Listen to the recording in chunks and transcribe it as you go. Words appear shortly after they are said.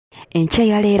Enkya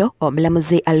ya leero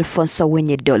omulamuzi Alfonso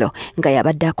Dollo nga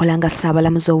yabadde akolanga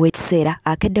ssaabalamuzi ow'ekiseera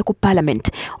akedde ku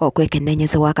Parliament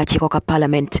okwekennenyeza w'akakiiko ka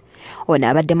Parliament. Ono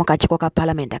abadde mu kakiiko ka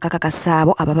Parliament akakakasa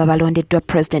abo ababa balondeddwa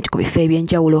President ku bifo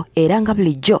eby'enjawulo era nga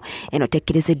bulijjo eno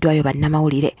tekkiriziddwayo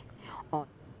bannamawulire.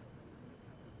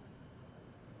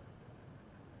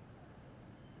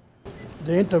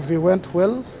 The interview went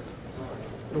well.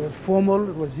 It was formal,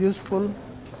 it was useful,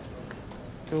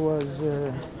 it was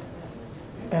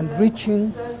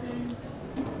enriching.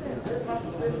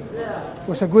 It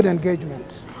was a good engagement.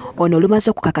 Ono lumaze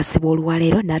okukakasibwa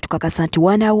olwaleero n'atukakasa nti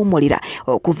wanaawummulira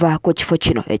okuva ku kifo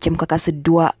kino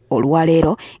ekimukakasiddwa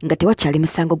olwaleero nga tewakyali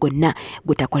misango gwonna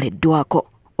gutakoleddwako.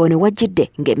 Ono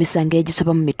wajjidde ng'emisango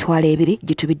egisoba mu 200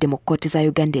 gitubidde mu kkooti za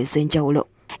Uganda ez'enjawulo.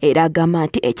 Era agamba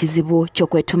nti ekizibu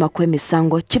ky'okwetuma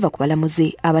kw'emisango kiva ku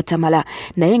balamuzi abatamala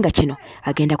naye nga kino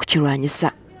agenda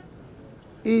kukirwanyisa.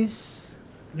 Is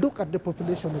look at the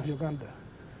population of Uganda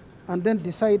and then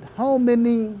decide how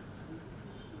many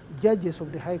judges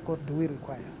of the High Court do we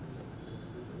require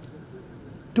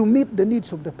to meet the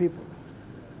needs of the people.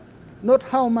 Not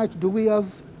how much do we have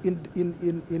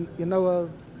in our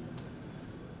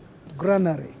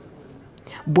granary.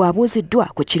 Bw'abuuziddwa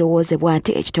ku kirowoozebwa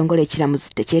nti ekitongole ekiramuzi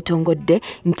tekyetongodde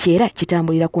nti era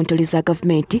kitambulira ku ntoli za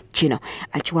gavumenti kino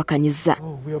akiwakanyizza.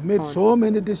 We have made so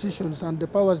many decisions and the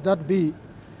powers that be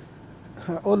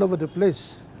all over the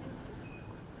place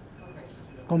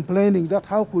complaining that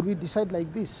how could we decide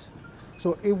like this.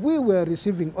 So if we were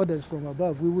receiving orders from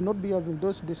above, we would not be having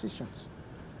those decisions.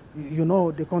 You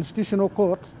know, the Constitutional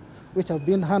Court, which have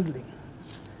been handling,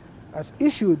 has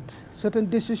issued certain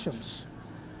decisions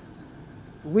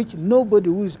which nobody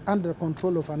who is under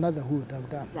control of another would have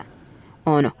done.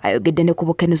 Ono ayogedde ne ku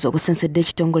bukenuzi obusensedde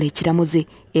ekitongole ekiramuzi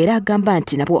era agamba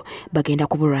nti nabwo bagenda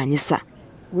kubulwanyisa.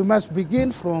 We must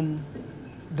begin from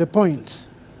the point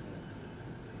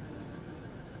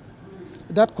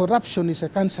that corruption is a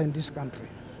cancer in this country.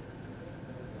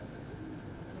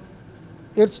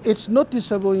 It's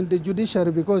noticeable in the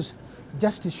judiciary because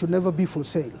justice should never be for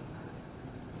sale.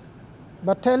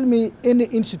 But tell me any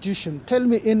institution, tell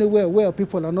me anywhere where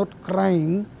people are not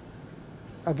crying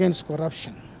against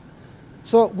corruption.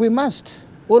 So we must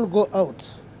all go out,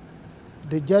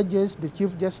 the judges, the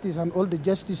Chief Justice and all the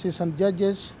justices and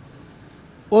judges,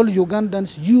 all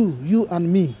Ugandans, you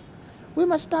and me. We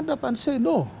must stand up and say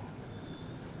no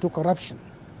to corruption.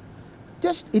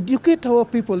 Just educate our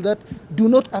people that do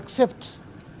not accept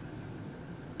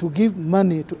to give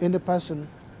money to any person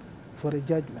for a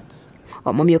judgment.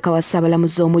 Omumyuka wa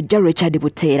ssaabalamuzi omujja Richard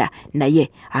Buteera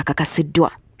naye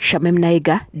akakasiddwa. Shamem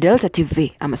Naiga, Delta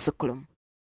TV, Amasukulumu.